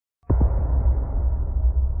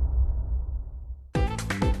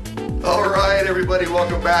everybody,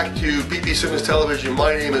 welcome back to ppsimmons Television.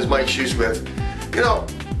 My name is Mike Shoesmith. You know,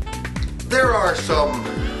 there are some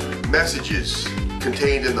messages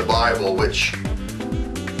contained in the Bible which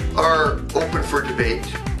are open for debate,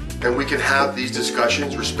 and we can have these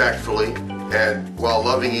discussions respectfully and while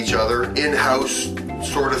loving each other, in-house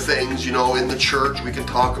sort of things, you know, in the church. We can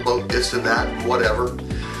talk about this and that and whatever.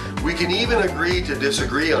 We can even agree to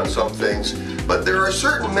disagree on some things, but there are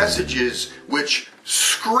certain messages which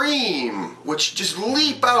scream, which just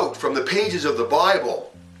leap out from the pages of the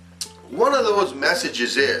Bible. One of those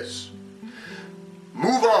messages is,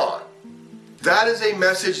 move on. That is a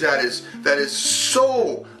message that is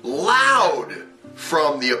so loud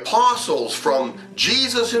from the apostles, from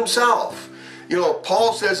Jesus himself. You know,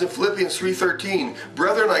 Paul says in Philippians 3:13,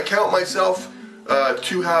 "Brethren, I count myself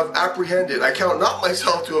to have apprehended. I count not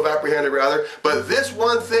myself to have apprehended, rather, but this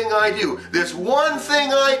one thing I do. This one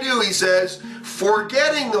thing I do," he says,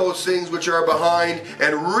 "forgetting those things which are behind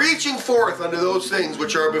and reaching forth unto those things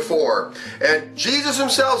which are before." And Jesus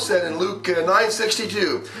himself said in Luke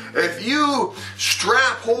 9:62, if you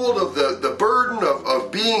strap hold of the burden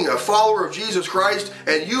of being a follower of Jesus Christ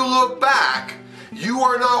and you look back, you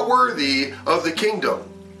are not worthy of the kingdom.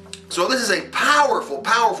 So this is a powerful,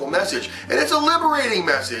 powerful message, and it's a liberating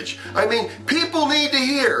message. I mean, people need to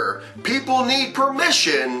hear, people need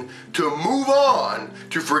permission to move on,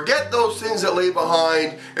 to forget those things that lay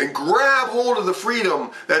behind and grab hold of the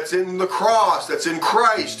freedom that's in the cross, that's in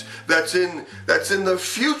Christ, that's in the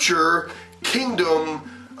future kingdom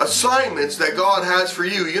assignments that God has for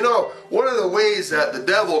you. You know, one of the ways that the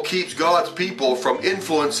devil keeps God's people from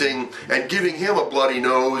influencing and giving him a bloody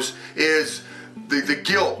nose is the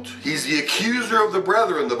guilt. He's the accuser of the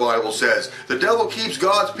brethren, the Bible says. The devil keeps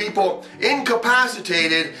God's people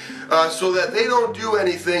incapacitated so that they don't do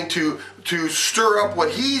anything to stir up what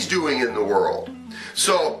he's doing in the world.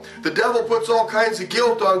 So the devil puts all kinds of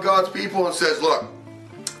guilt on God's people and says, look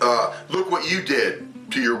what you did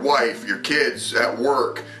to your wife, your kids, at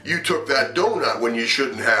work. You took that donut when you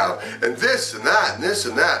shouldn't have, and this and that and this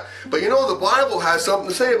and that. But you know, the Bible has something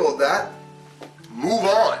to say about that. Move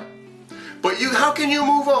on. But how can you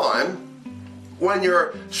move on when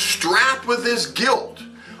you're strapped with this guilt,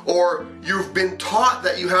 or you've been taught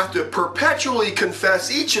that you have to perpetually confess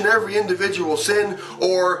each and every individual sin,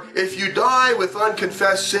 or if you die with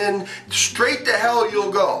unconfessed sin, straight to hell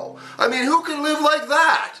you'll go? I mean, who can live like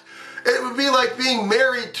that? It would be like being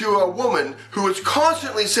married to a woman who is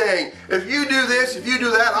constantly saying, if you do this, if you do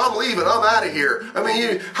that, I'm leaving, I'm out of here. I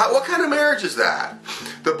mean, what kind of marriage is that?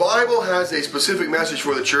 The Bible has a specific message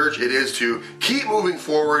for the church. It is to keep moving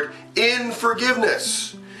forward in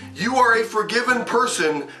forgiveness. You are a forgiven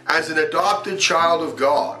person as an adopted child of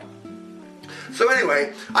God. So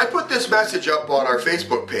anyway, I put this message up on our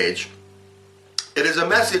Facebook page. It is a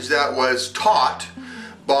message that was taught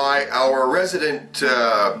by our resident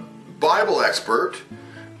Bible expert,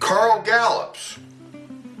 Carl Gallups.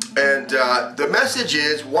 And the message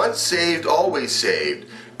is, once saved, always saved.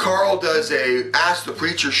 Carl does a Ask the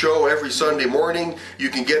Preacher show every Sunday morning. You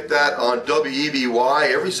can get that on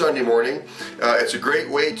WEBY every Sunday morning. It's a great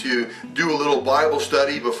way to do a little Bible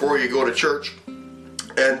study before you go to church.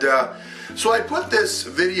 And so I put this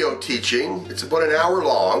video teaching, it's about an hour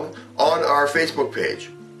long, on our Facebook page.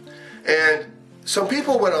 And some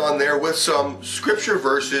people went on there with some scripture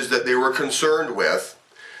verses that they were concerned with.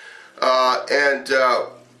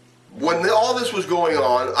 When all this was going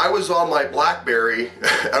on, I was on my BlackBerry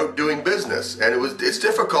out doing business, and it's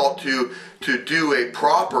difficult to do a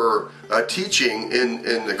proper teaching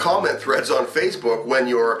in the comment threads on Facebook when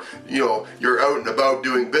you're out and about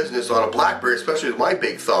doing business on a BlackBerry, especially with my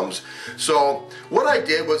big thumbs. So what I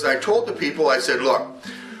did was I told the people, I said, look,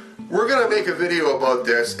 we're going to make a video about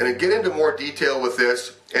this and get into more detail with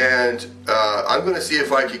this, and I'm going to see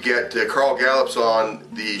if I could get Carl Gallups on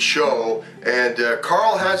the show, and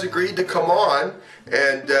Carl has agreed to come on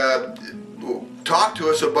and talk to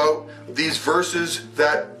us about these verses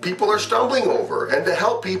that people are stumbling over and to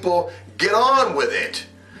help people get on with it.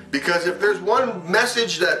 Because if there's one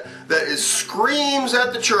message that screams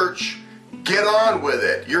at the church, get on with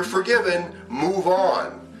it. You're forgiven, move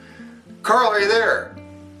on. Carl, are you there?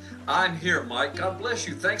 I'm here, Mike. God bless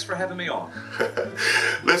you. Thanks for having me on.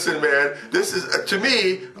 Listen, man, this is, to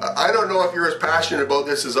me, I don't know if you're as passionate about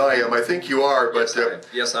this as I am. I think you are, but...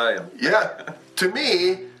 Yes, I am. Yeah, to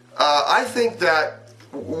me, I think that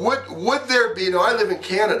would there be, I live in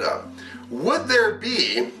Canada, would there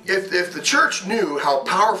be, if the church knew how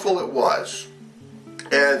powerful it was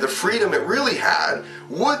and the freedom it really had,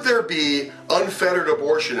 would there be unfettered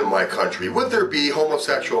abortion in my country? Would there be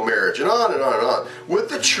homosexual marriage? And on and on and on. Would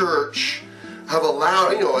the church have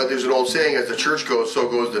allowed, there's an old saying, as the church goes, so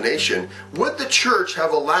goes the nation. Would the church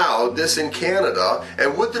have allowed this in Canada,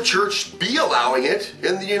 and would the church be allowing it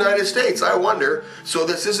in the United States? I wonder. So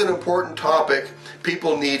this is an important topic.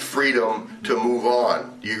 People need freedom to move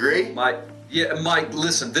on. Do you agree? Mike,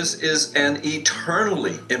 listen, this is an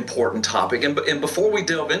eternally important topic. And before we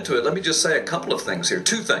delve into it, let me just say a couple of things here.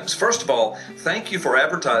 Two things. First of all, thank you for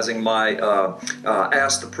advertising my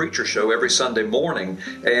Ask the Preacher show every Sunday morning.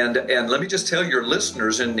 And let me just tell your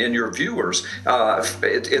listeners and your viewers,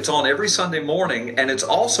 it's on every Sunday morning, and it's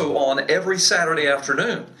also on every Saturday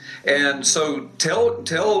afternoon. And so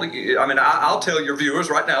I'll tell your viewers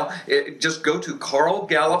right now, just go to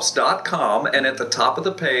carlgallops.com, and at the top of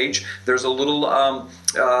the page, there's a little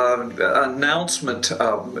announcement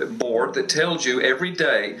board that tells you every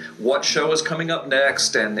day what show is coming up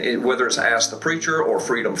next, and whether it's Ask the Preacher or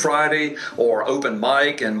Freedom Friday or Open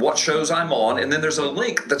Mic, and what shows I'm on. And then there's a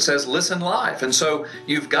link that says Listen Live. And so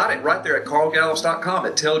you've got it right there at carlgallops.com.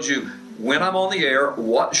 It tells you when I'm on the air,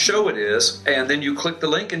 what show it is, and then you click the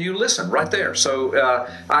link and you listen right there. So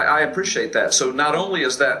I appreciate that. So not only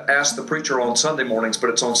is that Ask the Preacher on Sunday mornings,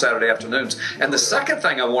 but it's on Saturday afternoons. And the second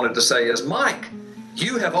thing I wanted to say is, Mike,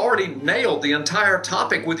 you have already nailed the entire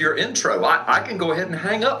topic with your intro. I can go ahead and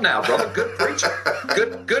hang up now, brother. Good preaching.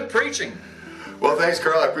 Good preaching. Well, thanks,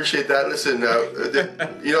 Carl. I appreciate that. Listen,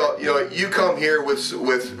 you come here with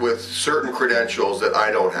certain credentials that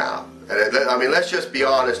I don't have. And I mean, let's just be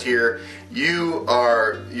honest here. You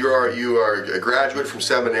are a graduate from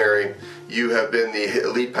seminary. You have been the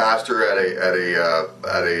lead pastor at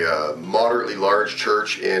a moderately large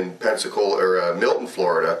church in Milton,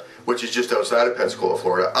 Florida, which is just outside of Pensacola,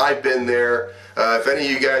 Florida. I've been there. If any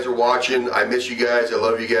of you guys are watching, I miss you guys. I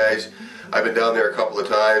love you guys. I've been down there a couple of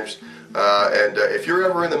times. If you're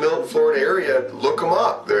ever in the Milton, Florida area, look them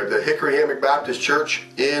up. They're the Hickory Hammock Baptist Church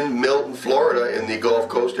in Milton, Florida, in the Gulf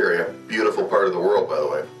Coast area. Beautiful part of the world, by the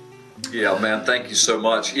way. Yeah, man, thank you so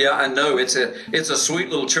much. Yeah, I know it's a sweet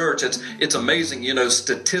little church. It's amazing,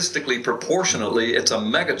 statistically, proportionately, it's a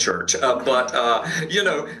mega church. And what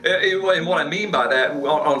I mean by that,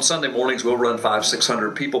 on Sunday mornings we'll run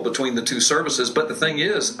 500-600 people between the two services. But the thing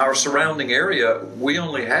is, our surrounding area, we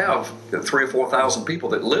only have 3,000 or 4,000 people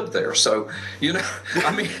that live there. So we're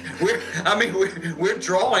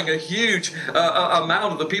drawing a huge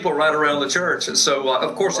amount of the people right around the church. And so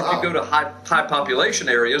of course, if you go to high population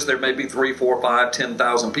areas, there may be 3,000, 4,000, 5,000,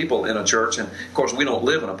 10,000 people in a church, and of course we don't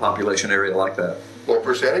live in a population area like that. Well,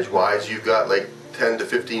 percentage-wise, you've got like 10 to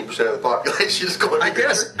 15% of the population is going to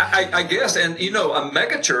I guess, and a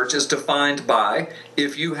mega church is defined by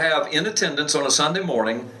if you have in attendance on a Sunday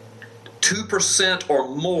morning 2% or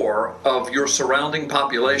more of your surrounding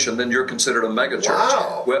population, then you're considered a mega church.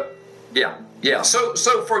 Wow. Well, yeah. So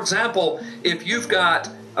for example, if you've got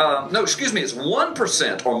it's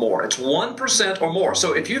 1% or more. It's 1% or more.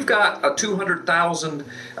 So if you've got a 200,000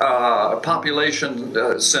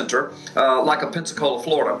 population center, like a Pensacola,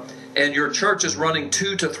 Florida, and your church is running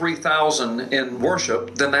 2,000 to 3,000 in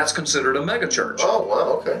worship, then that's considered a mega church. Oh,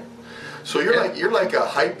 wow, okay. So you're like a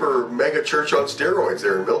hyper mega church on steroids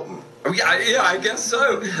there in Milton. Yeah, I guess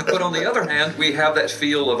so. But on the other hand, we have that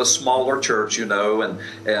feel of a smaller church,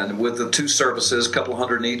 and with the two services, a couple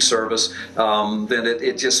hundred in each service, then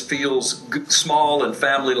it just feels small and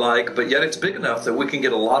family-like, but yet it's big enough that we can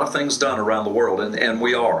get a lot of things done around the world, and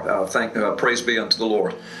we are. Praise be unto the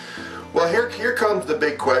Lord. Well, here comes the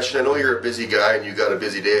big question. I know you're a busy guy and you got a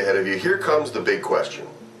busy day ahead of you. Here comes the big question.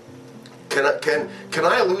 Can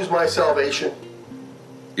I lose my salvation?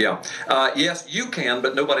 Yeah. Yes, you can,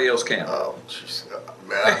 but nobody else can. Oh, jeez.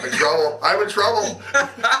 Man, I'm in trouble. I'm in trouble.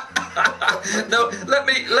 No,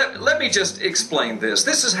 let me just explain this.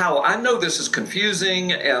 This is how I know this is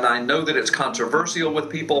confusing, and I know that it's controversial with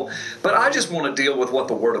people, but I just want to deal with what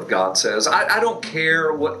the Word of God says. I don't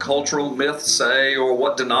care what cultural myths say or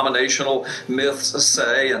what denominational myths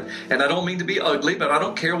say, and I don't mean to be ugly, but I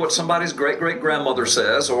don't care what somebody's great-great-grandmother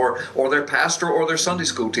says or their pastor or their Sunday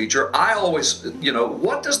school teacher. I always,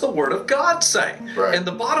 what does the Word of God say? Right. And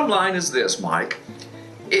the bottom line is this, Mike.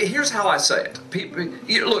 Here's how I say it.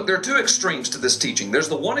 Look, there are two extremes to this teaching. There's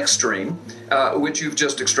the one extreme, which you've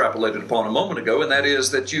just extrapolated upon a moment ago, and that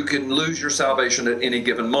is that you can lose your salvation at any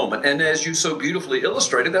given moment. And as you so beautifully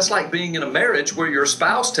illustrated, that's like being in a marriage where your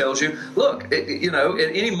spouse tells you, look, at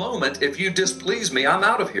any moment, if you displease me, I'm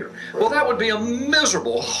out of here. Well, that would be a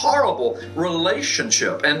miserable, horrible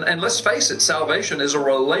relationship. And let's face it, salvation is a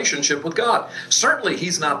relationship with God. Certainly,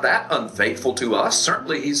 He's not that unfaithful to us.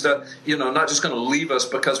 Certainly, He's not just going to leave us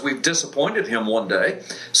because we've disappointed him one day.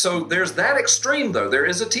 So there's that extreme, though. There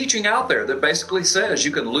is a teaching out there that basically says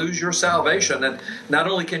you can lose your salvation, and not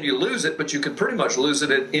only can you lose it, but you can pretty much lose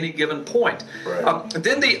it at any given point. Right.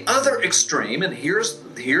 Then the other extreme, and here's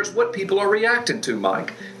what people are reacting to,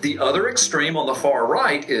 Mike. The other extreme on the far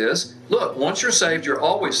right is, look, once you're saved, you're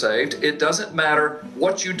always saved. It doesn't matter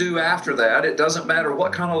what you do after that. It doesn't matter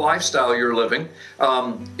what kind of lifestyle you're living.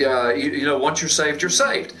 Once you're saved, you're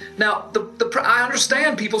saved. Now, I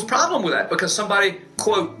understand people's problem with that, because somebody,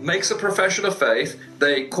 quote, makes a profession of faith,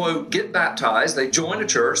 they, quote, get baptized, they join a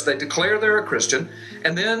church, they declare they're a Christian,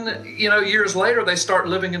 and then, years later they start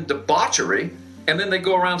living in debauchery, and then they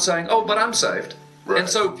go around saying, oh, but I'm saved. Right. And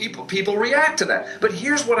so people react to that. But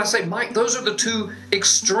here's what I say, Mike, those are the two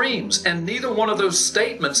extremes, and neither one of those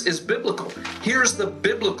statements is biblical. Here's the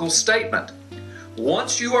biblical statement.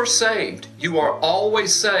 Once you are saved, you are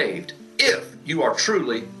always saved if you are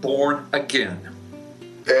truly born again.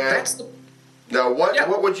 And that's the now,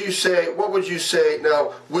 what would you say? What would you say?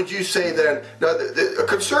 Now, would you say then? Now, a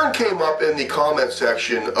concern came up in the comment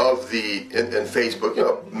section of in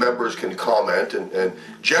Facebook. Members can comment, and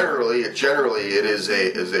generally it is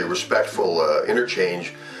a respectful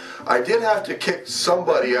interchange. I did have to kick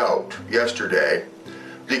somebody out yesterday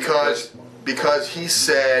because he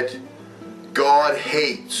said God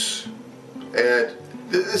hates, and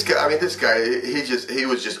this guy, he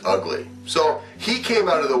was just ugly. So he came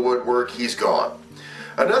out of the woodwork. He's gone.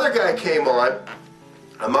 Another guy came on.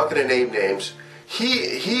 I'm not going to name names.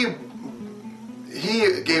 He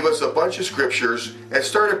gave us a bunch of scriptures and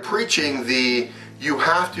started preaching you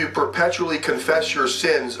have to perpetually confess your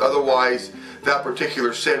sins, otherwise that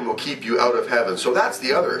particular sin will keep you out of heaven. So that's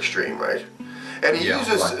the other extreme, right? And he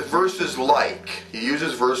uses verses like.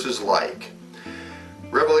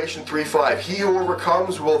 Revelation 3:5, he who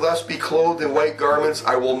overcomes will thus be clothed in white garments.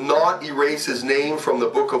 I will not erase his name from the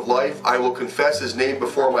book of life. I will confess his name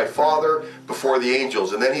before my Father, before the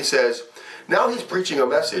angels. And then he says, now he's preaching a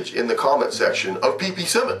message in the comment section of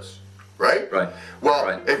ppsimmons, right? Right. Well,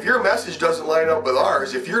 right. If your message doesn't line up with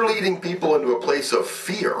ours, if you're leading people into a place of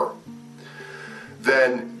fear,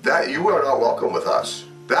 then you are not welcome with us.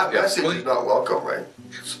 That message is not welcome, right?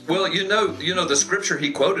 Well, the scripture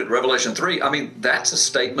he quoted, Revelation 3, that's a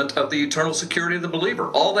statement of the eternal security of the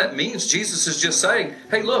believer. All that means, Jesus is just saying,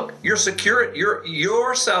 hey, look, you're secure,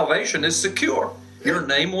 your salvation is secure. Your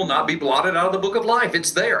name will not be blotted out of the book of life.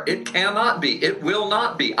 It's there. It cannot be. It will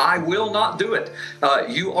not be. I will not do it.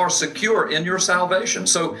 You are secure in your salvation.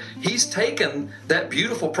 So he's taken that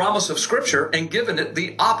beautiful promise of Scripture and given it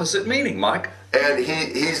the opposite meaning, Mike. And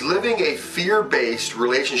he's living a fear-based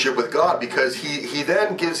relationship with God, because he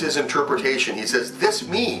then gives his interpretation. He says, this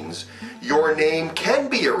means your name can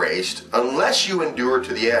be erased unless you endure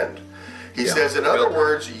to the end. He says, in other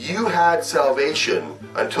words, you had salvation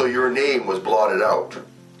until your name was blotted out.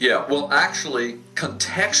 Yeah, well, actually,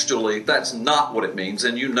 contextually, that's not what it means,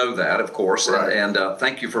 and you know that, of course. Right. And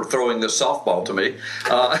thank you for throwing this softball to me,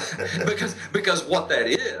 because what that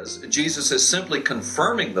is, Jesus is simply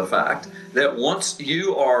confirming the fact that once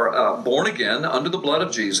you are born again under the blood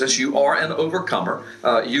of Jesus, you are an overcomer.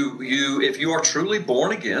 If you are truly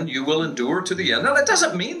born again, you will endure to the end. Now, that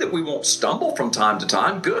doesn't mean that we won't stumble from time to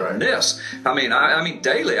time. Goodness, right. I mean,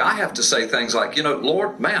 daily I have to say things like,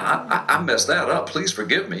 Lord, man, I messed that up. Please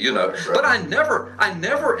forgive me. Right. But I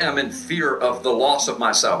never am in fear of the loss of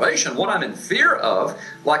my salvation. What I'm in fear of,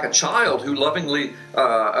 like a child who lovingly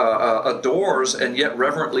adores and yet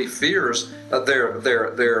reverently fears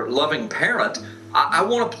their loving parent, I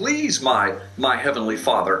want to please my Heavenly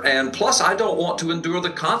Father, and plus I don't want to endure the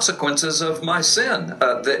consequences of my sin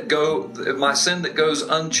that goes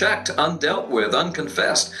unchecked, undealt with,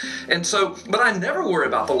 unconfessed. And so, but I never worry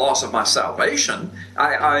about the loss of my salvation.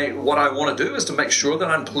 What I want to do is to make sure that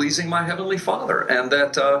I'm pleasing my Heavenly Father, and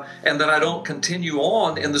that I don't continue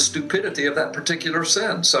on in the stupidity of that particular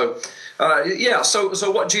sin. So.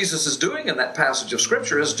 So what Jesus is doing in that passage of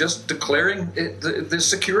Scripture is just declaring the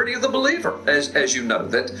security of the believer, as you know,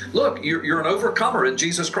 that, look, you're an overcomer in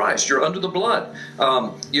Jesus Christ. You're under the blood.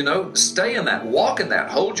 Stay in that, walk in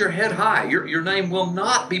that, hold your head high. Your name will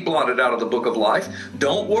not be blotted out of the book of life.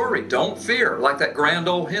 Don't worry, don't fear. Like that grand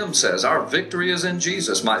old hymn says, our victory is in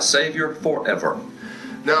Jesus, my Savior forever.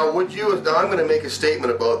 Now, I'm going to make a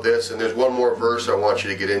statement about this, and there's one more verse I want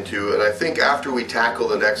you to get into, and I think after we tackle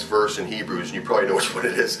the next verse in Hebrews, and you probably know which one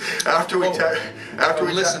it is.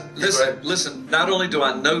 Listen. Not only do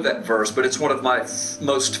I know that verse, but it's one of my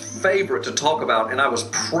most favorite to talk about, and I was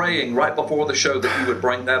praying right before the show that you would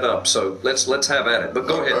bring that up. So let's have at it. But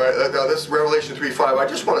go ahead. All right. Now, this is Revelation 3:5. I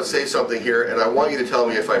just want to say something here, and I want you to tell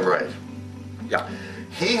me if I'm right. Yeah.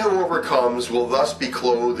 He who overcomes will thus be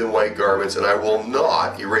clothed in white garments, and I will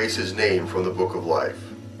not erase his name from the book of life.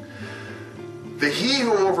 The he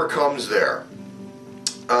who overcomes there,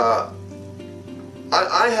 I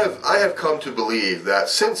have come to believe that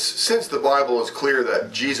since the Bible is clear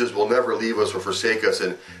that Jesus will never leave us or forsake us,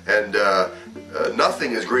 and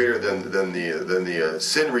nothing is greater than the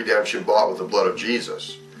sin redemption bought with the blood of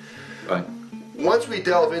Jesus. Right. Once we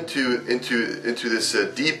delve into this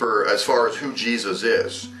deeper as far as who Jesus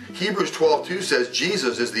is, Hebrews 12:2 says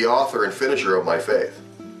Jesus is the author and finisher of my faith.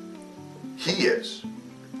 He is,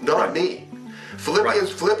 not me.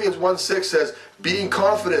 Philippians 1:6 says, being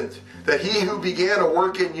confident that he who began a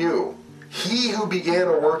work in you,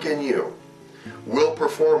 will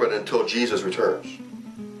perform it until Jesus returns.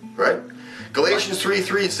 Right? Galatians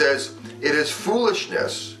 3:3 says, it is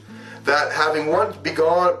foolishness that having once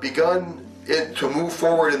begun to move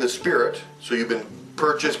forward in the Spirit, so you've been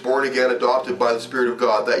purchased, born again, adopted by the Spirit of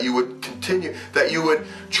God, that you would continue, that you would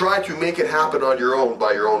try to make it happen on your own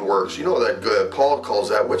by your own works. You know that Paul calls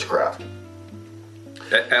that witchcraft.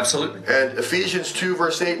 Absolutely. And Ephesians 2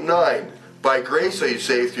 verse 8 and 9, by grace are you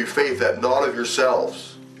saved through faith, that not of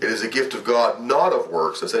yourselves. It is a gift of God, not of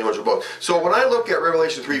works, lest anyone should boast. So when I look at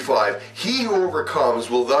Revelation 3:5, he who overcomes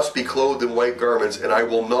will thus be clothed in white garments, and I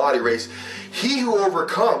will not erase. He who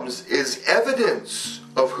overcomes is evidence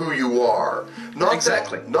of who you are. Not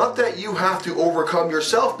that you have to overcome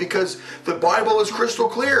yourself, because the Bible is crystal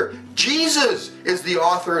clear. Jesus is the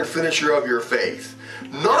author and finisher of your faith,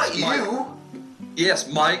 not you.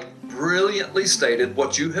 Yes, Mike brilliantly stated.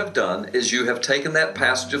 What you have done is you have taken that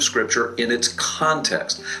passage of Scripture in its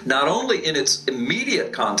context, not only in its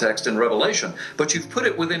immediate context in Revelation, but you've put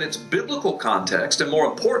it within its biblical context, and more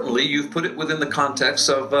importantly, you've put it within the context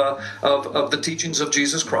of the teachings of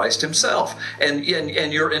Jesus Christ himself. And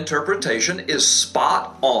your interpretation is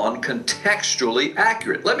spot on, contextually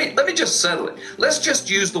accurate. Let me just settle it. Let's just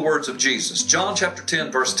use the words of Jesus. John chapter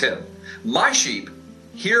 10, verse 10. My sheep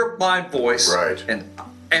hear my voice, right,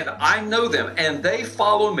 and I know them, and they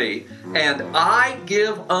follow me, and I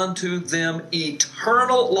give unto them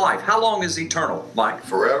eternal life. How long is eternal, Mike?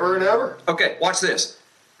 Forever and ever. Okay, watch this.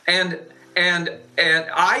 And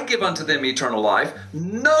I give unto them eternal life.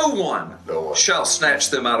 No one shall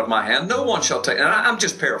snatch them out of my hand. No one shall take. And I'm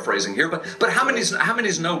just paraphrasing here, but how many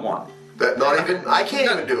is no one? That I can't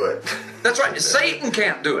even do it. That's right. Satan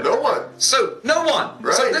can't do it. No one. So no one.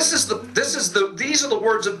 Right. So these are the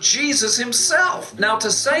words of Jesus himself. Now,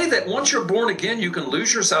 to say that once you're born again you can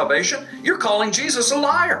lose your salvation, you're calling Jesus a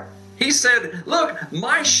liar. He said, look,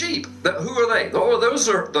 my sheep, who are they? Oh, those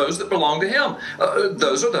are those that belong to him.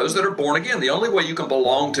 Those are those that are born again. The only way you can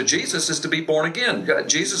belong to Jesus is to be born again.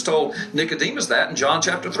 Jesus told Nicodemus that in John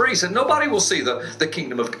chapter 3. He said, nobody will see the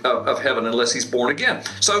kingdom of heaven unless he's born again.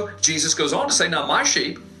 So Jesus goes on to say, now my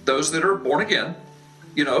sheep, those that are born again,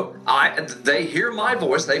 you know, they hear my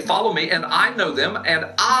voice, they follow me, and I know them, and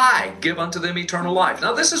I give unto them eternal life.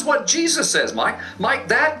 Now, this is what Jesus says, Mike. Mike,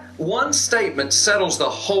 that one statement settles the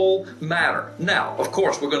whole matter. Now, of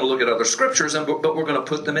course, we're going to look at other scriptures, but we're going to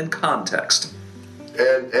put them in context.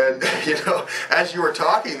 And you know, as you were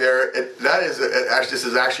talking there, this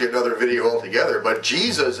is actually another video altogether. But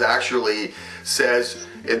Jesus actually says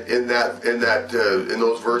in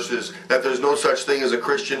those verses that there's no such thing as a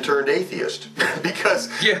Christian turned atheist, because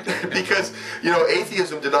you know,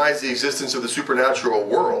 atheism denies the existence of the supernatural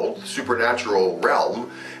world, supernatural realm,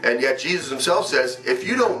 and yet Jesus himself says, if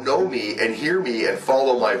you don't know me and hear me and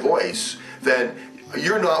follow my voice, then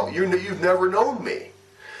you've never known me.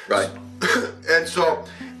 Right. And so,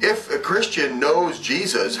 if a Christian knows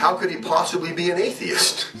Jesus, how could he possibly be an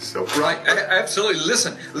atheist? Right, absolutely.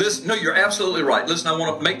 Listen. No, you're absolutely right. Listen, I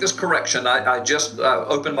want to make this correction. I just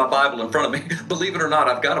opened my Bible in front of me. Believe it or not,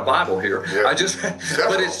 I've got a Bible here. Yeah.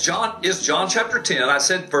 But it's John chapter 10. I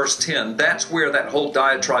said verse 10. That's where that whole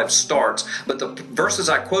diatribe starts. But the verses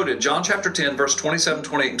I quoted, John chapter 10, verse 27,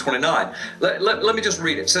 28, and 29. Let me just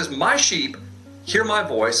read it. It says, my sheep hear my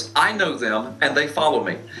voice, I know them, and they follow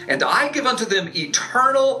me. And I give unto them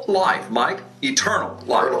eternal life, Mike, eternal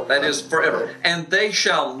life, that is forever. And they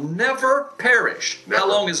shall never perish. Never. How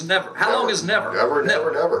long is never? How long is never?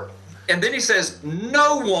 Never. And then he says,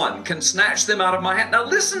 no one can snatch them out of my hand. Now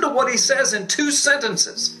listen to what he says in 2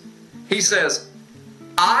 sentences. He says,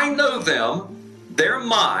 I know them, they're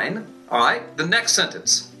mine. All right, the next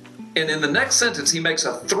sentence. And in the next sentence, he makes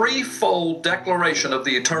a threefold declaration of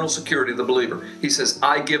the eternal security of the believer. He says,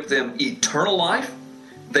 I give them eternal life,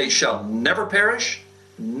 they shall never perish,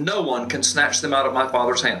 no one can snatch them out of my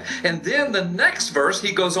Father's hand. And then the next verse,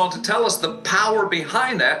 he goes on to tell us the power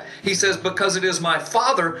behind that. He says, because it is my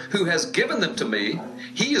Father who has given them to me.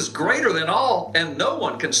 He is greater than all, and no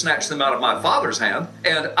one can snatch them out of my Father's hand.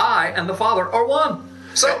 And I and the Father are one.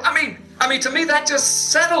 So, I mean, to me, that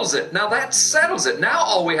just settles it. Now, that settles it. Now,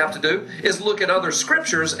 all we have to do is look at other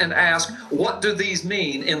scriptures and ask, what do these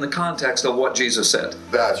mean in the context of what Jesus said?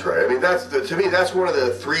 That's right. I mean, to me, that's one of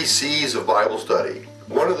the 3 C's of Bible study.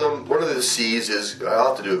 One of the C's is, I'll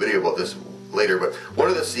have to do a video about this later, but one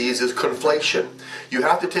of the C's is conflation. You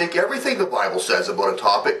have to take everything the Bible says about a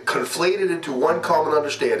topic, conflate it into one common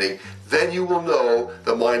understanding, then you will know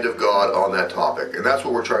the mind of God on that topic. And that's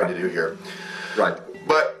what we're trying to do here. Right.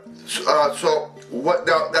 But, so, what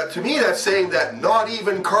now? That to me, that's saying that not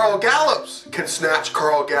even Carl Gallups can snatch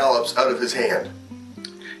Carl Gallups out of his hand.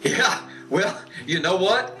 Yeah, well, you know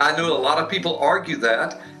what? I know a lot of people argue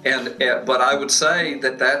that, but I would say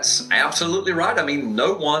that that's absolutely right. I mean,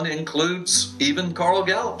 no one includes even Carl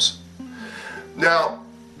Gallups. Now,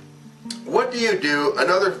 what do you do?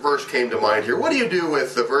 Another verse came to mind here. What do you do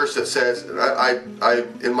with the verse that says, I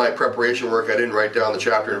in my preparation work, I didn't write down the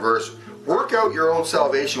chapter and verse, work out your own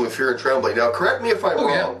salvation with fear and trembling. Now, correct me if I'm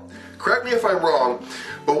wrong. Yeah. Correct me if I'm wrong,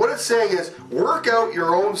 but what it's saying is, work out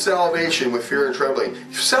your own salvation with fear and trembling.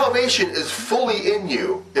 Salvation is fully in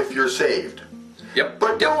you if you're saved. Yep.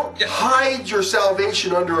 But don't hide your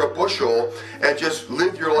salvation under a bushel and just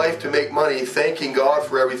live your life to make money, thanking God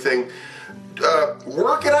for everything.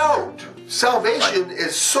 Work it out. Salvation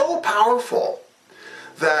is so powerful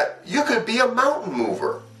that you could be a mountain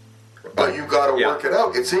mover. But you've got to work it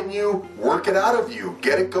out. It's in you. Work it out of you.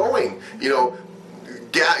 Get it going. You know,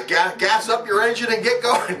 gas up your engine and get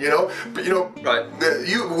going. You know, but you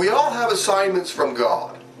know, we all have assignments from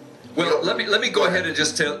God. Well, let me go ahead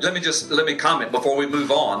and let me comment before we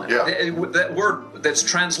move on. Yeah. That word that's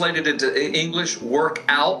translated into English, work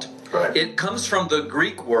out. Right. It comes from the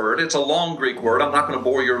Greek word. It's a long Greek word. I'm not going to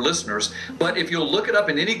bore your listeners, but if you'll look it up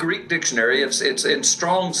in any Greek dictionary, it's in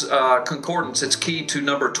Strong's Concordance. It's key to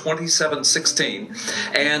number 2716,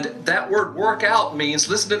 and that word "work out" means.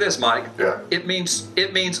 Listen to this, Mike. Yeah. It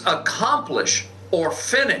means accomplish or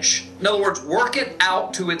finish. In other words, work it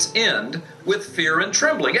out to its end with fear and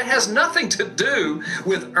trembling. It has nothing to do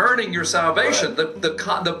with earning your salvation. Right.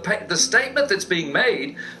 The statement that's being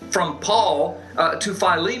made from Paul to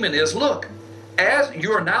Philemon is, look, as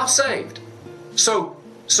you are now saved, so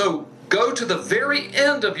go to the very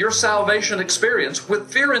end of your salvation experience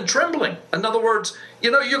with fear and trembling. In other words,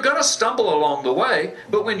 you know, you're going to stumble along the way,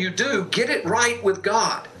 but when you do, get it right with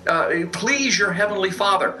God. Please your Heavenly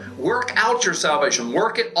Father. Work out your salvation.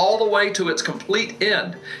 Work it all the way to its complete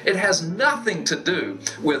end. It has nothing to do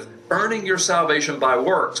with earning your salvation by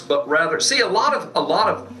works, but rather, see, a lot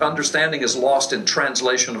of understanding is lost in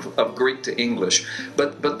translation of Greek to English.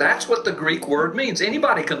 But that's what the Greek word means.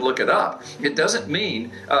 Anybody can look it up. It doesn't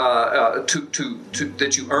mean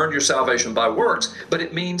that you earn your salvation by works, but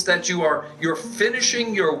it means that you're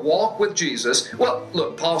finishing your walk with Jesus. Well,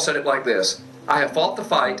 look, Paul said it like this: I have fought the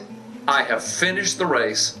fight, I have finished the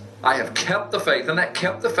race, I have kept the faith. And that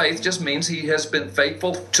kept the faith just means he has been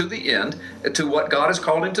faithful to the end, to what God has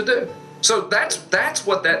called him to do. So that's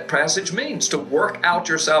what that passage means, to work out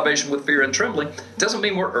your salvation with fear and trembling. It doesn't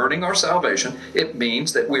mean we're earning our salvation. It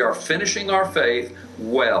means that we are finishing our faith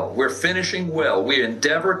well. We're finishing well. We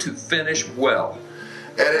endeavor to finish well.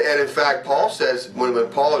 And in fact, Paul says, when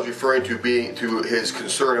Paul is referring to his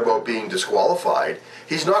concern about being disqualified,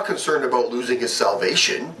 he's not concerned about losing his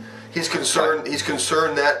salvation. He's concerned. He's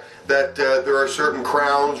concerned that there are certain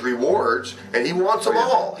crowns, rewards, and he wants them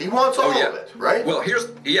all. He wants all of it, right? Well,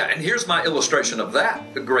 here's my illustration of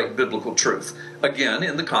that great biblical truth. Again,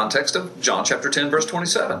 in the context of John chapter 10, verse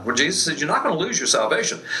 27, where Jesus says, you're not going to lose your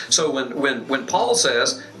salvation. So when Paul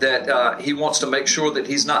says that he wants to make sure that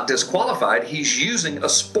he's not disqualified, he's using a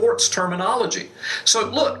sports terminology. So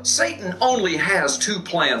look, Satan only has 2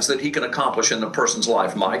 plans that he can accomplish in a person's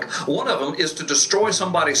life, Mike. One of them is to destroy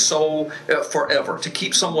somebody's soul forever, to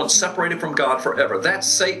keep someone separated from God forever. That's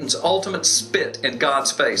Satan's ultimate spit in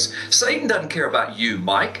God's face. Satan doesn't care about you,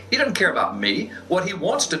 Mike. He doesn't care about me. What he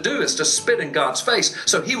wants to do is to spit in God's face.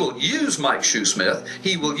 So he will use Mike Shoesmith.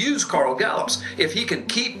 He will use Carl Gallups. If he can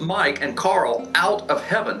keep Mike and Carl out of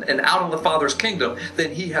heaven and out of the Father's kingdom,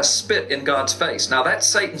 then he has spit in God's face. Now that's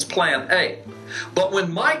Satan's plan A. But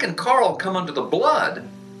when Mike and Carl come under the blood,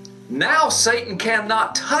 now Satan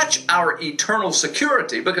cannot touch our eternal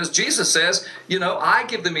security, because Jesus says, you know, I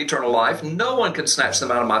give them eternal life. No one can snatch them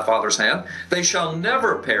out of my Father's hand. They shall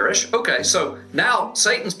never perish. Okay, so now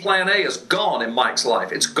Satan's plan A is gone in Mike's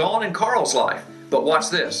life. It's gone in Carl's life. But watch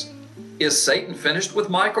this. Is Satan finished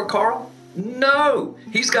with Mike or Carl? No,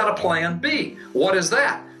 he's got a plan B. What is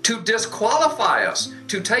that? To disqualify us,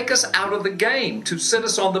 to take us out of the game, to sit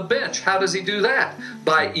us on the bench. How does he do that?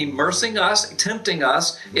 By immersing us, tempting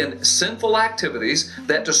us in sinful activities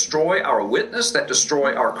that destroy our witness, that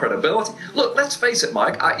destroy our credibility. Look, let's face it,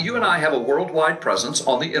 Mike, you and I have a worldwide presence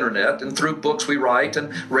on the internet and through books we write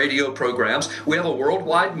and radio programs. We have a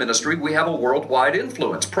worldwide ministry. We have a worldwide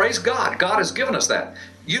influence. Praise God. God has given us that.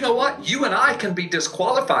 You know what? You and I can be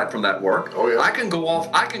disqualified from that work. Oh, yeah. I can go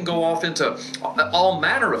off into all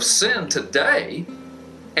manner of sin today,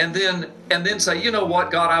 and then say, you know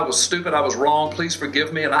what, God, I was stupid, I was wrong, please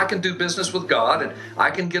forgive me, and I can do business with God, and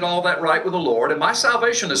I can get all that right with the Lord, and my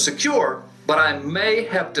salvation is secure, but I may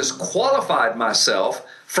have disqualified myself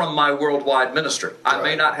from my worldwide ministry. I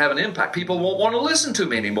may not have an impact. People won't want to listen to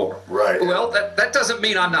me anymore. Right. Well, that doesn't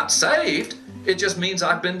mean I'm not saved. It just means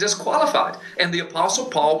I've been disqualified. And the Apostle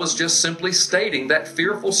Paul was just simply stating that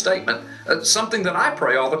fearful statement, something that I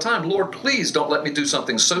pray all the time. Lord, please don't let me do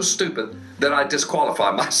something so stupid that I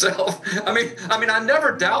disqualify myself. I mean, I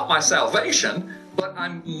never doubt my salvation, but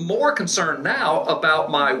I'm more concerned now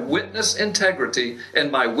about my witness integrity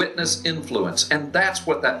and my witness influence. And that's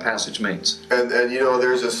what that passage means. And you know,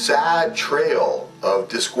 there's a sad trail of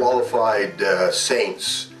disqualified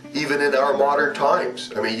saints, even in our modern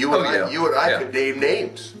times. I mean, you and I could name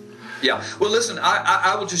names. Yeah. Well, listen,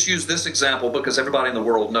 I will just use this example because everybody in the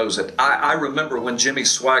world knows it. I remember when Jimmy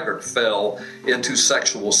Swaggart fell into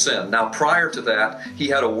sexual sin. Now, prior to that, he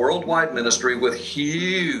had a worldwide ministry with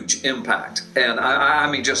huge impact. And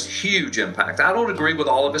I mean, just huge impact. I don't agree with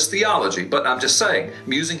all of his theology, but I'm just saying,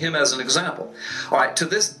 I'm using him as an example. All right, to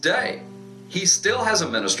this day, he still has a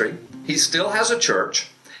ministry. He still has a church.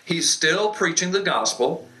 He's still preaching the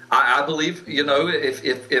gospel. I believe, you know,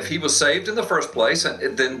 if he was saved in the first place,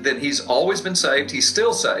 then he's always been saved. He's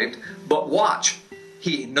still saved. But watch,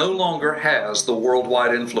 he no longer has the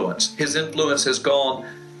worldwide influence. His influence has gone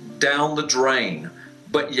down the drain.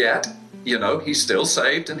 But yet, you know, he's still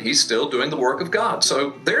saved and he's still doing the work of God.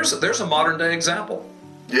 So there's a modern day example.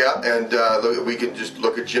 Yeah, and we can just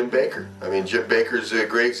look at Jim Baker. I mean, Jim Baker's a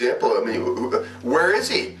great example. I mean, where is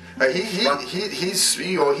he? He's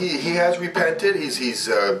you know, he has repented. He's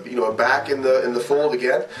you know, back in the fold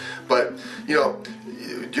again. But you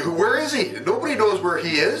know, where is he? Nobody knows where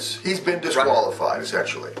he is. He's been disqualified,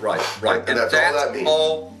 essentially. Right. And that's all that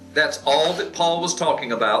means. That's all that Paul was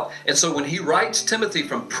talking about. And so when he writes Timothy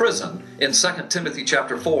from prison in 2 Timothy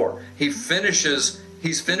chapter 4, he's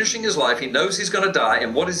finishing his life. He knows he's going to die.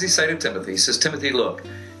 And what does he say to Timothy? He says, Timothy, look,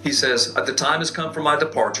 he says, the time has come for my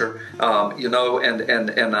departure, you know,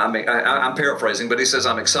 and I'm paraphrasing, but he says,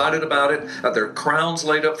 I'm excited about it. There are crowns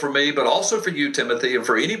laid up for me, but also for you, Timothy, and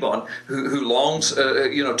for anyone who longs,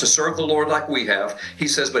 you know, to serve the Lord like we have. He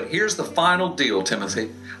says, but here's the final deal, Timothy.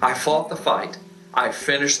 I fought the fight. I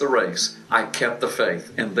finished the race. I kept the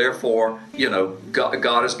faith. And therefore, you know,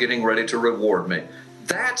 God is getting ready to reward me.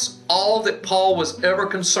 That's all that Paul was ever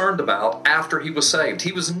concerned about after he was saved.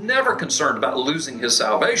 He was never concerned about losing his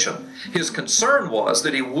salvation. His concern was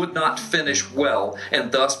that he would not finish well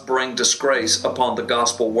and thus bring disgrace upon the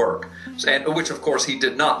gospel work. And which, of course, he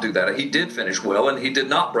did not do that. He did finish well and he did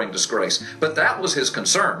not bring disgrace. But that was his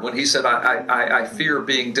concern when he said, I fear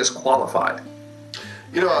being disqualified.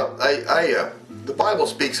 You know, the Bible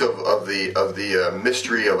speaks of the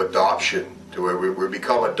mystery of adoption, to where we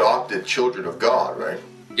become adopted children of God, right?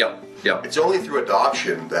 Yep. It's only through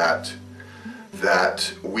adoption that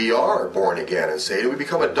we are born again and saved. We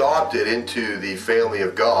become adopted into the family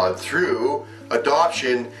of God through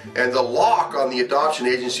adoption, and the lock on the adoption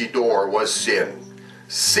agency door was sin.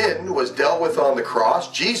 Sin was dealt with on the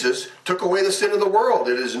cross. Jesus took away the sin of the world.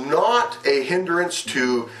 It is not a hindrance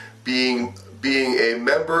to being a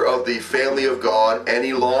member of the family of God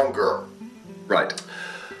any longer. Right.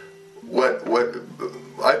 What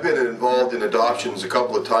I've been involved in adoptions a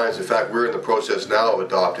couple of times. In fact, we're in the process now of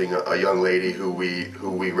adopting a young lady who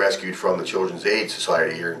we rescued from the Children's Aid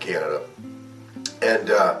Society here in Canada.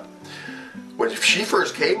 And when she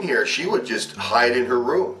first came here, she would just hide in her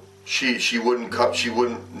room. She wouldn't come. She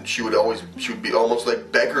would be almost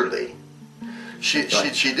like beggarly. She'd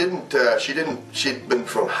been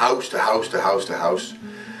from house to house to house to house.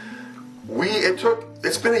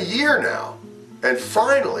 It's been a year now. And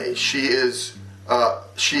finally, she is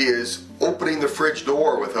opening the fridge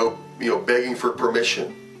door without, you know, begging for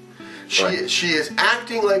permission. She is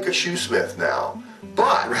acting like a shoesmith now,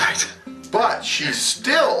 but she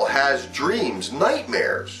still has dreams,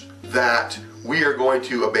 nightmares that we are going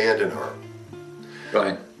to abandon her.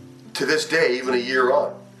 Right. To this day, even a year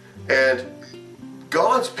on, and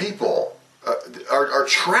God's people are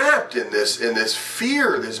trapped in this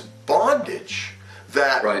fear, this bondage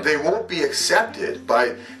that they won't be accepted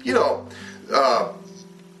by,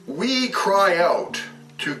 we cry out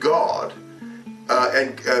to God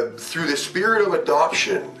and through the spirit of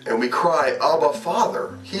adoption, and we cry, Abba,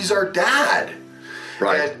 Father. He's our dad.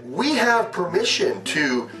 Right. And we have permission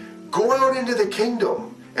to go out into the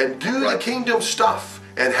kingdom and do the kingdom stuff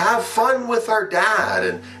and have fun with our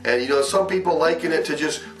dad. And some people liken it to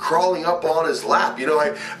just crawling up on his lap.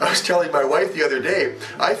 I was telling my wife the other day,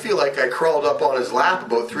 I feel like I crawled up on his lap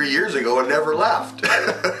about 3 years ago and never left.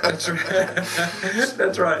 That's right.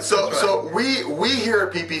 That's right. So we here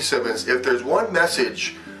at PP Simmons, if there's one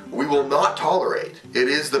message we will not tolerate, it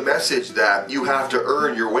is the message that you have to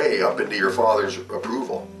earn your way up into your Father's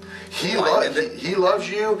approval. He loves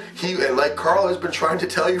you. And like Carl has been trying to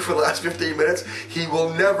tell you for the last 15 minutes, he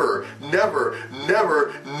will never, never,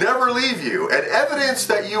 never, never leave you. And evidence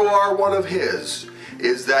that you are one of his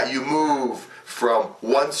is that you move from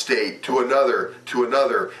one state to another,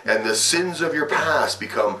 and the sins of your past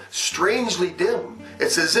become strangely dim.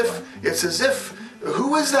 It's as if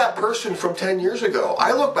who is that person from 10 years ago?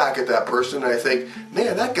 I look back at that person and I think,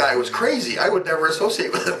 man, that guy was crazy. I would never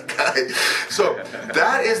associate with that guy. So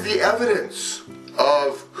that is the evidence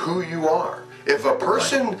of who you are. If a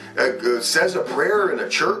person says a prayer in a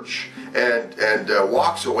church and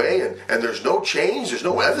walks away and there's no change, there's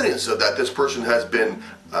no evidence of that this person has been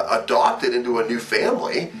adopted into a new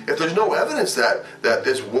family, if there's no evidence that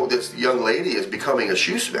this young lady is becoming a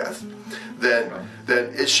shoesmith, then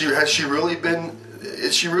has she really been...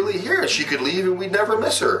 Is she really here? She could leave and we'd never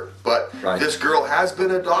miss her. But this girl has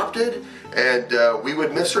been adopted, and we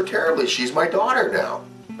would miss her terribly. She's my daughter now.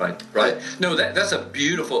 Right. No, that's a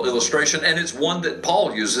beautiful illustration, and it's one that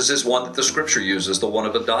Paul uses, is one that the Scripture uses, the one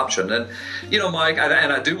of adoption. And, Mike,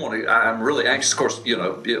 I'm really anxious, of course, I'm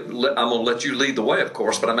going to let you lead the way, of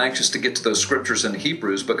course, but I'm anxious to get to those Scriptures in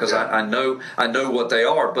Hebrews because I know what they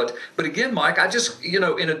are. But again, Mike, I just, in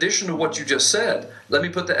addition to what you just said, let me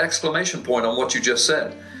put the exclamation point on what you just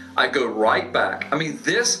said. I go right back. I mean,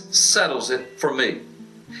 this settles it for me.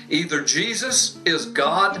 Either Jesus is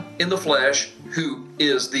God in the flesh, who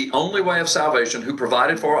is the only way of salvation, who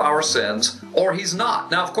provided for our sins, or he's not.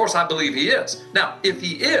 Now, of course, I believe he is. Now, if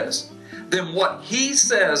he is, then what he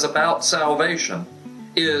says about salvation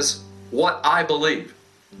is what I believe.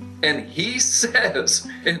 And he says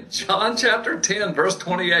in John chapter 10, verse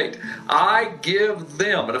 28, I give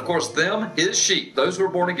them, and of course them, his sheep, those who are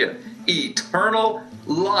born again, eternal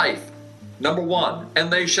life, number one,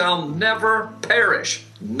 and they shall never perish.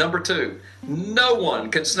 Number two, no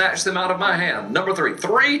one can snatch them out of my hand. Number three,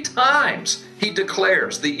 3 times he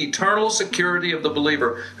declares the eternal security of the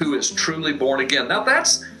believer who is truly born again. Now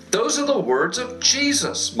those are the words of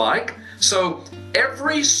Jesus, Mike. So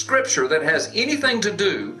every scripture that has anything to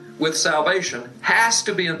do with salvation has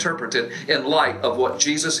to be interpreted in light of what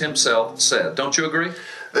Jesus himself said. Don't you agree?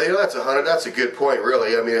 That's a good point,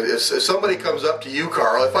 really. I mean, if somebody comes up to you,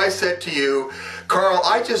 Carl, if I said to you, Carl,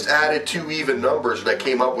 I just added 2 even numbers and I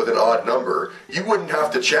came up with an odd number, you wouldn't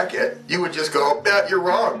have to check it. You would just go, you're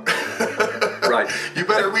wrong. Right. You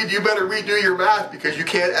better redo your math because you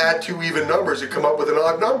can't add 2 even numbers and come up with an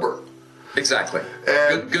odd number. Exactly.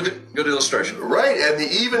 And good illustration. Right, and the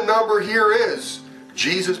even number here is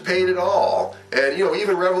Jesus paid it all. And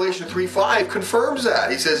even Revelation 3:5 confirms that.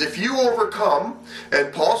 He says, if you overcome,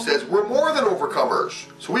 and Paul says, we're more than overcomers.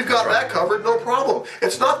 So we've got that covered, no problem.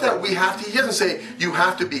 It's not that he doesn't say you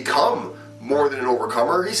have to become more than an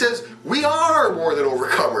overcomer. He says we are more than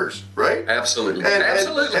overcomers, right? Absolutely.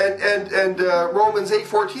 And Romans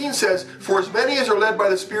 8:14 says, for as many as are led by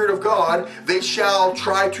the Spirit of God, they shall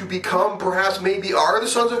try to become, perhaps maybe are the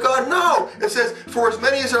sons of God. No, it says, for as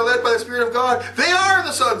many as are led by the Spirit of God, they are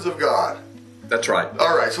the sons of God. That's right.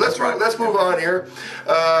 All right, so let's move on here.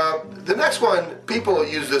 The next one, people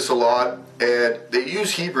use this a lot, and they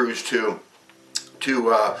use Hebrews to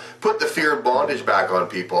put the fear and bondage back on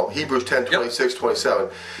people. Hebrews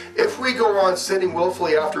 10:26-27. If we go on sinning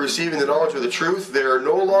willfully after receiving the knowledge of the truth, there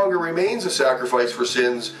no longer remains a sacrifice for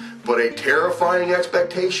sins, but a terrifying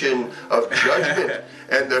expectation of judgment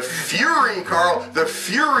and the fury, Carl, the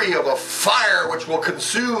fury of a fire which will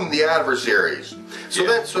consume the adversaries.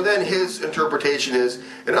 So then his interpretation is,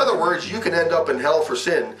 in other words, you can end up in hell for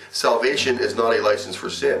sin. Salvation is not a license for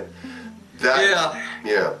sin.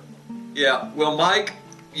 Yeah. Well, Mike,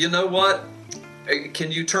 you know what?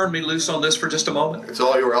 Can you turn me loose on this for just a moment? It's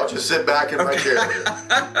all yours. I'll just sit back in my chair.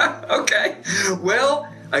 Okay. Well,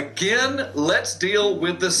 again, let's deal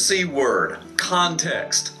with the C word,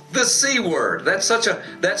 context. The C word. That's such an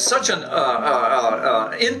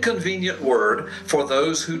inconvenient word for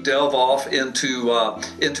those who delve off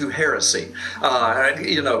into heresy.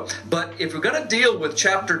 But if we're going to deal with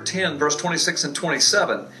chapter 10, verse 26 and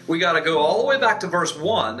 27, we got to go all the way back to verse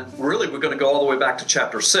 1. Really, we're going to go all the way back to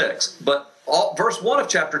chapter 6. But verse 1 of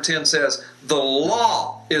chapter 10 says, the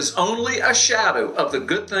law is only a shadow of the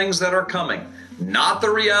good things that are coming, not the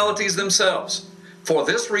realities themselves. For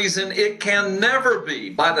this reason, it can never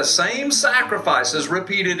be, by the same sacrifices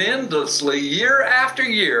repeated endlessly year after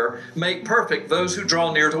year, make perfect those who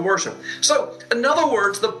draw near to worship. So, in other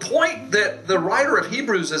words, the point that the writer of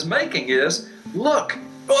Hebrews is making is, look,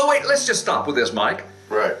 wait, let's just stop with this, Mike.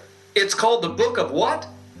 Right. It's called the book of what?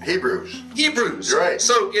 Hebrews. Hebrews. Right.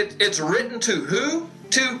 So it's written to who?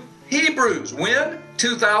 To Hebrews. When?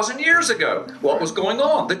 2,000 years ago. What was going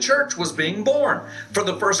on? The church was being born. For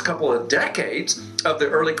the first couple of decades of the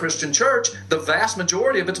early Christian church, the vast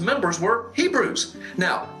majority of its members were Hebrews.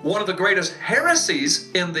 Now, one of the greatest heresies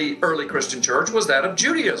in the early Christian church was that of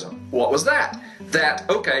Judaism. What was that? That,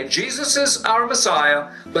 okay, Jesus is our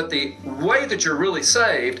Messiah, but the way that you're really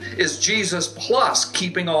saved is Jesus plus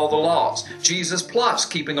keeping all the laws. Jesus plus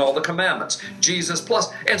keeping all the commandments. Jesus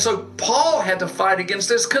plus. And so Paul had to fight against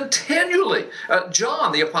this continually.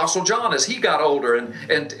 John, the Apostle John, as he got older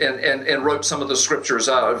and wrote some of the scriptures,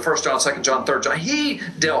 1 John, 2 John, 3 John, he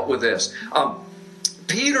dealt with this.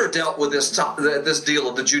 Peter dealt with this deal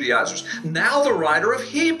of the Judaizers. Now the writer of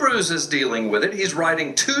Hebrews is dealing with it. He's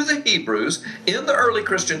writing to the Hebrews in the early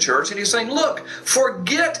Christian church, and he's saying, look,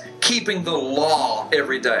 forget keeping the law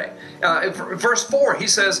every day. Verse 4, he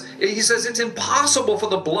says it's impossible for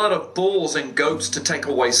the blood of bulls and goats to take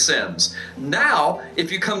away sins. Now,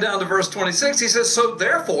 if you come down to verse 26, he says, so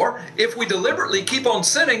therefore, if we deliberately keep on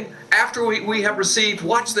sinning after we have received,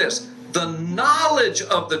 watch this, the knowledge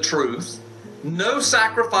of the truth, no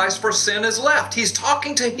sacrifice for sin is left. He's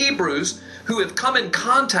talking to Hebrews who have come in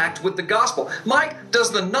contact with the gospel. Mike,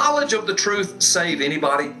 does the knowledge of the truth save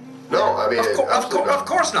anybody? No, I mean, of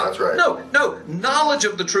course not. That's right. No. Knowledge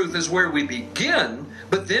of the truth is where we begin,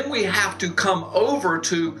 but then we have to come over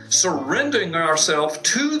to surrendering ourselves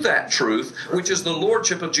to that truth, which is the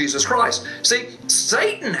lordship of Jesus Christ. See,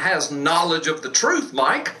 Satan has knowledge of the truth,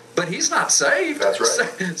 Mike, but he's not saved. That's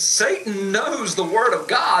right. Satan knows the Word of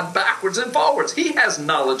God backwards and forwards. He has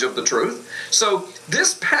knowledge of the truth. So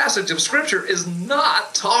this passage of Scripture is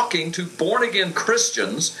not talking to born-again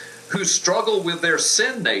Christians who struggle with their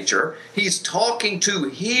sin nature. He's talking to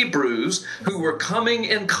Hebrews who were coming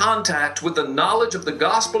in contact with the knowledge of the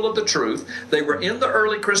gospel of the truth. They were in the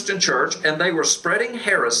early Christian church, and they were spreading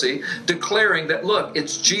heresy, declaring that, look,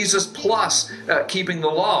 it's Jesus plus keeping the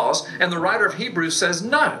laws. And the writer of Hebrews says,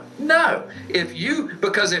 no.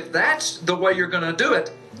 Because if that's the way you're going to do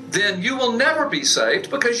it, then you will never be saved,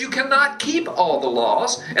 because you cannot keep all the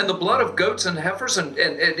laws, and the blood of goats and heifers and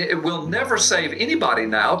it will never save anybody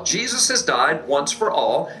now. Jesus has died once for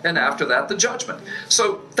all, and after that the judgment.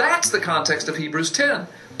 So that's the context of Hebrews 10.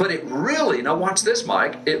 But it really, now watch this,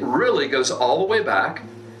 Mike, it really goes all the way back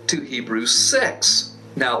to Hebrews 6.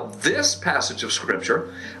 Now this passage of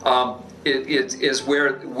Scripture, it is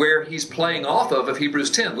where he's playing off of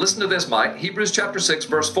Hebrews 10. Listen to this, Mike. Hebrews chapter 6,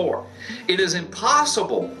 verse 4. It is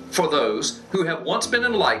impossible for those who have once been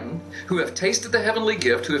enlightened, who have tasted the heavenly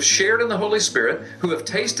gift, who have shared in the Holy Spirit, who have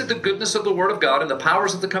tasted the goodness of the Word of God and the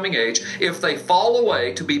powers of the coming age, if they fall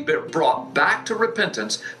away, to be brought back to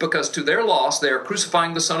repentance, because to their loss they are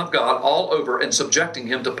crucifying the Son of God all over and subjecting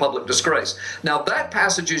him to public disgrace. Now that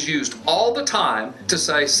passage is used all the time to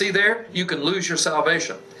say, see there, you can lose your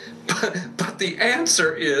salvation. But the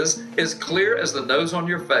answer is as clear as the nose on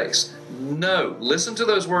your face. No. Listen to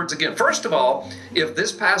those words again. First of all, if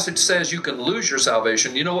this passage says you can lose your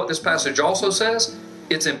salvation, you know what this passage also says?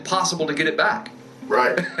 It's impossible to get it back.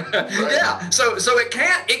 Right. Yeah. So it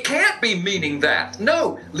can't be meaning that.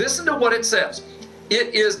 No. Listen to what it says.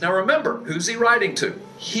 It is, now remember, who's he writing to?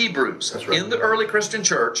 Hebrews. That's right. In the early Christian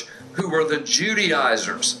church, who were the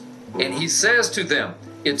Judaizers. And he says to them,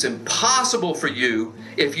 it's impossible for you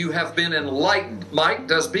if you have been enlightened. Mike,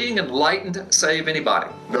 does being enlightened save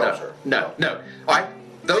anybody? No, sir. No. All right.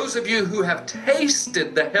 Those of you who have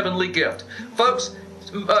tasted the heavenly gift. Folks,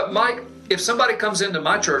 Mike, if somebody comes into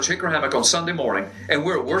my church, Hickory on Sunday morning, and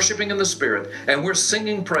we're worshiping in the Spirit, and we're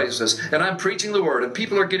singing praises, and I'm preaching the Word, and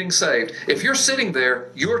people are getting saved, if you're sitting there,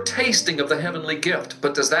 you're tasting of the heavenly gift.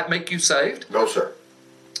 But does that make you saved? No, sir.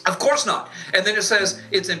 Of course not. And then it says,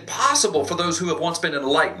 it's impossible for those who have once been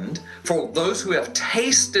enlightened, for those who have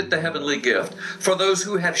tasted the heavenly gift, for those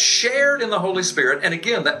who have shared in the Holy Spirit. And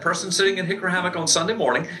again, that person sitting in Hickory on Sunday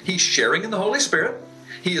morning, he's sharing in the Holy Spirit.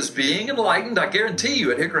 He is being enlightened. I guarantee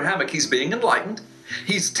you at Hickory Hammock, he's being enlightened.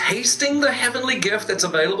 He's tasting the heavenly gift that's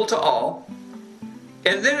available to all.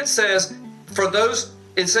 And then it says,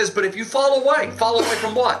 but if you fall away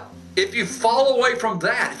from what? If you fall away from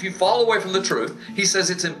that, if you fall away from the truth, he says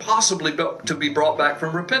it's impossible to be brought back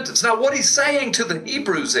from repentance. Now, what he's saying to the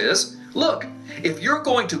Hebrews is, look, if you're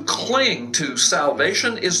going to cling to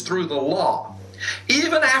salvation is through the law.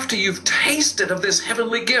 Even after you've tasted of this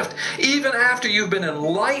heavenly gift, even after you've been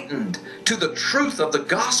enlightened to the truth of the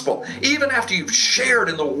gospel, even after you've shared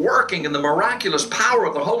in the working and the miraculous power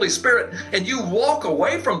of the Holy Spirit, and you walk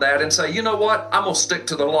away from that and say, you know what, I'm going to stick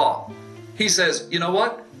to the law. He says, you know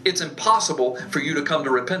what? It's impossible for you to come to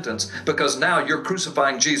repentance because now you're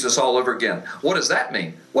crucifying Jesus all over again. What does that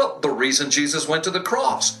mean? Well, the reason Jesus went to the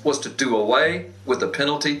cross was to do away with the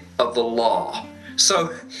penalty of the law.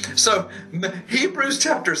 So Hebrews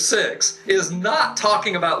chapter 6 is not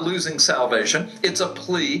talking about losing salvation. It's a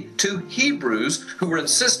plea to Hebrews who are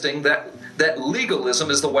insisting that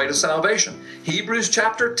legalism is the way to salvation. Hebrews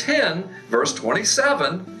chapter 10, verse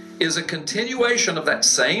 27 is a continuation of that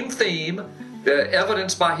same theme,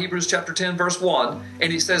 evidenced by Hebrews chapter 10, verse 1.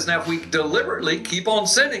 And he says, now if we deliberately keep on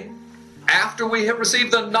sinning, after we have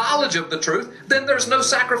received the knowledge of the truth, then there's no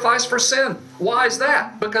sacrifice for sin. Why is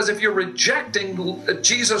that? Because if you're rejecting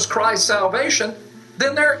Jesus Christ's salvation,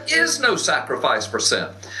 then there is no sacrifice for sin.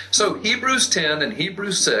 So Hebrews 10 and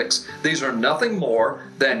Hebrews 6, these are nothing more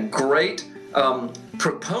than great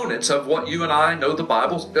proponents of what you and I know the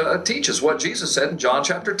Bible teaches, what Jesus said in John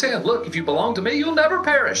chapter 10. Look, if you belong to me, you'll never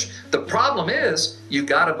perish. The problem is, you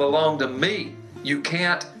got to belong to me. You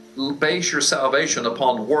can't base your salvation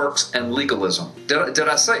upon works and legalism. Did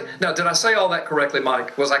I say all that correctly,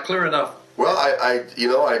 Mike? Was I clear enough? Well,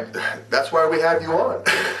 that's why we have you on.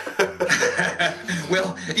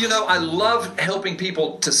 Well, I love helping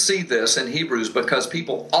people to see this in Hebrews because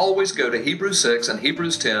people always go to Hebrews 6 and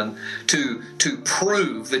Hebrews 10 to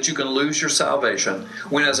prove that you can lose your salvation,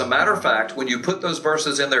 when as a matter of fact, when you put those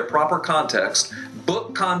verses in their proper context,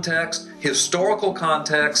 book context, historical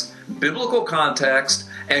context, biblical context,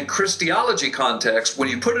 and Christology context, when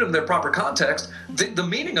you put it in their proper context, the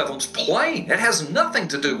meaning of them is plain. It has nothing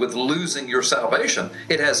to do with losing your salvation.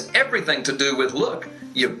 It has everything to do with, look,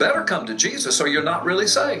 you better come to Jesus or you're not really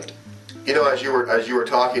saved. As you were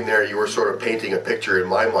talking there, you were sort of painting a picture in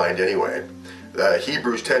my mind anyway.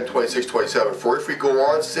 Hebrews 10, 26, 27, for if we go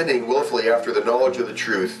on sinning willfully after the knowledge of the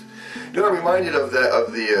truth. I'm reminded of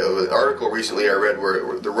the article recently I read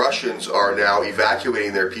where the Russians are now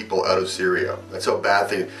evacuating their people out of Syria. That's a bad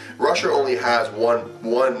thing. Russia only has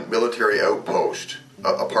one military outpost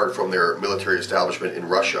apart from their military establishment in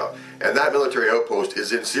Russia, and that military outpost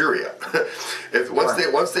is in Syria.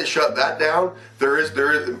 Once they shut that down,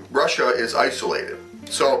 Russia is isolated.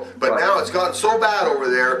 But now it's gotten so bad over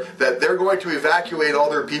there that they're going to evacuate all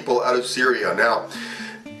their people out of Syria now.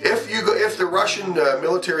 If the Russian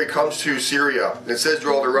military comes to Syria and says to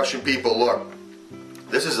all the Russian people, look,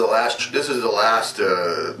 this is the last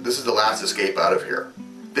escape out of here.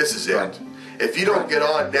 This is it. Right. If you don't get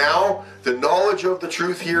on now, the knowledge of the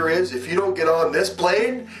truth here is, if you don't get on this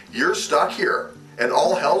plane, you're stuck here, and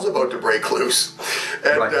all hell's about to break loose.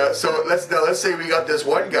 And so let's say we got this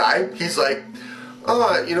one guy. He's like,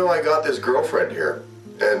 I got this girlfriend here,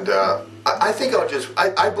 and I think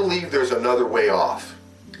I believe there's another way off.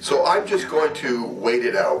 So I'm just going to wait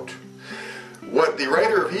it out. What the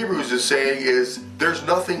writer of Hebrews is saying is, there's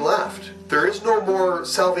nothing left. There is no more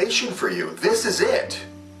salvation for you. This is it.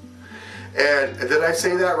 And did I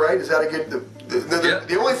say that right? Is that a good?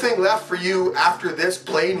 The only thing left for you after this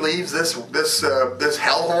plane leaves this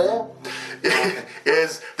hellhole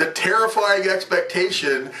is the terrifying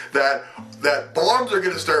expectation that bombs are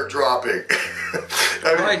going to start dropping.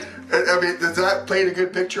 I mean, does that paint a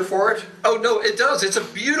good picture for it? Oh, no, it does. It's a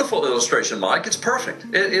beautiful illustration, Mike. It's perfect.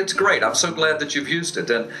 It's great. I'm so glad that you've used it.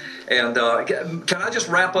 And can I just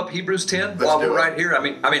wrap up Hebrews 10 while we're right here? I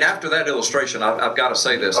mean, after that illustration, I've got to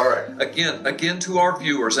say this. All right. Again, to our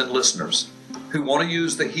viewers and listeners who want to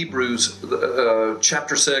use the Hebrews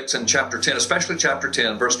chapter 6 and chapter 10, especially chapter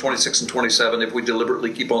 10, verse 26 and 27, if we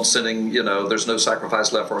deliberately keep on sinning, there's no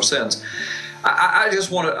sacrifice left for our sins. I just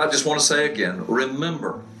want to say again,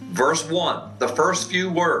 remember, verse 1, the first few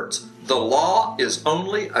words, the law is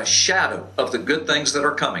only a shadow of the good things that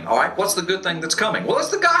are coming. All right, what's the good thing that's coming? Well, it's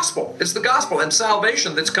the gospel. It's the gospel and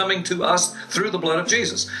salvation that's coming to us through the blood of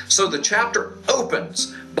Jesus. So the chapter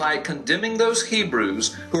opens by condemning those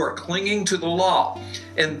Hebrews who are clinging to the law.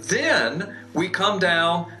 And then we come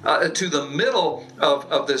down to the middle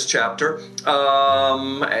of this chapter,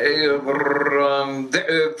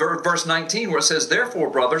 verse 19, where it says, "Therefore,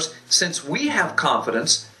 brothers, since we have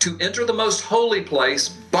confidence to enter the most holy place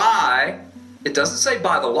by," it doesn't say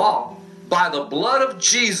by the law, "by the blood of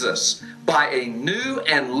Jesus, by a new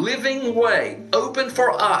and living way opened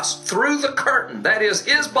for us through the curtain," that is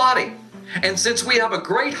his body. "And since we have a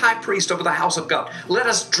great high priest over the house of God, let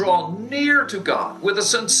us draw near to God with a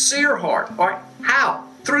sincere heart." All right, how?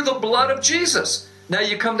 Through the blood of Jesus. Now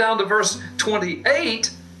you come down to verse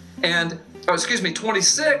 26, and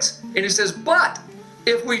he says, "But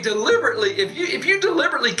if you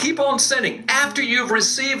deliberately keep on sinning after you've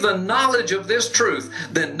received the knowledge of this truth,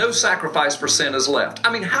 then no sacrifice for sin is left." I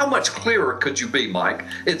mean, how much clearer could you be, Mike?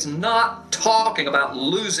 It's not talking about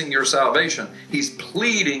losing your salvation. He's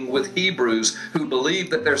pleading with Hebrews who believe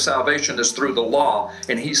that their salvation is through the law,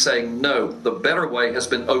 and he's saying, no, the better way has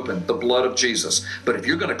been opened, the blood of Jesus. But if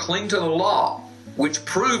you're going to cling to the law, which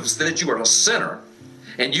proves that you are a sinner,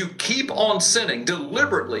 and you keep on sinning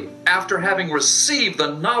deliberately after having received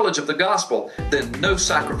the knowledge of the gospel, then no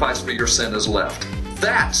sacrifice for your sin is left.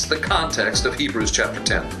 That's the context of Hebrews chapter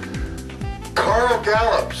 10. Carl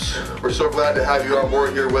Gallups, we're so glad to have you on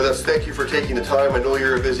board here with us. Thank you for taking the time. I know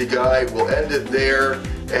you're a busy guy. We'll end it there,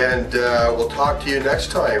 and we'll talk to you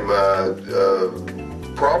next time,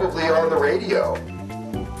 probably on the radio.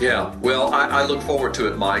 Yeah, well, I look forward to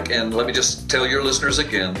it, Mike. And let me just tell your listeners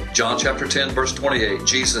again, John chapter 10, verse 28,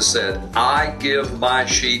 Jesus said, "I give my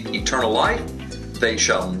sheep eternal life. They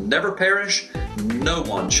shall never perish. No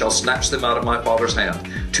one shall snatch them out of my Father's hand."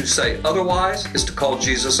 To say otherwise is to call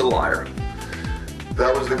Jesus a liar.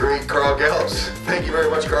 That was the great Carl Gallups. Thank you very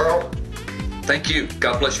much, Carl. Thank you.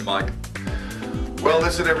 God bless you, Mike. Well,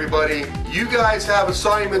 listen, everybody. You guys have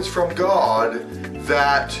assignments from God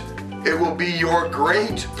that it will be your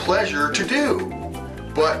great pleasure to do.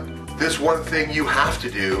 But this one thing you have to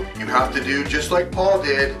do just like Paul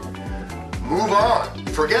did, move on.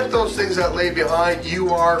 Forget those things that lay behind. You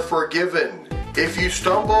are forgiven. If you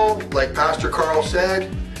stumble, like Pastor Carl said,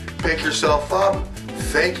 pick yourself up.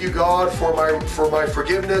 Thank you, God, for my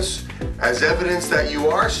forgiveness. As evidence that you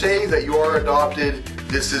are saved, that you are adopted,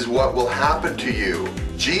 this is what will happen to you.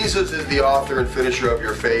 Jesus is the author and finisher of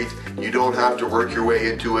your faith. You don't have to work your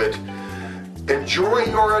way into it. Enjoy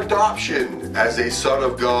your adoption as a son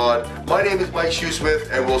of God. My name is Mike Shoesmith,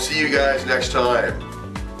 and we'll see you guys next time.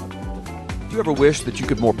 Do you ever wish that you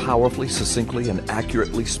could more powerfully, succinctly, and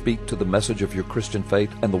accurately speak to the message of your Christian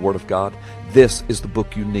faith and the Word of God? This is the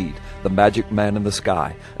book you need, The Magic Man in the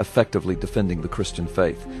Sky, Effectively Defending the Christian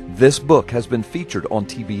Faith. This book has been featured on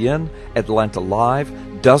TBN, Atlanta Live,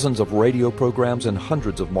 dozens of radio programs, and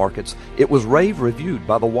hundreds of markets. It was rave reviewed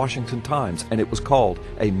by the Washington Times, and it was called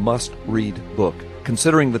a must-read book.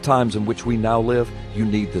 Considering the times in which we now live, you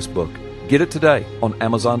need this book. Get it today on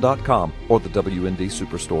Amazon.com or the WND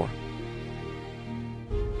Superstore.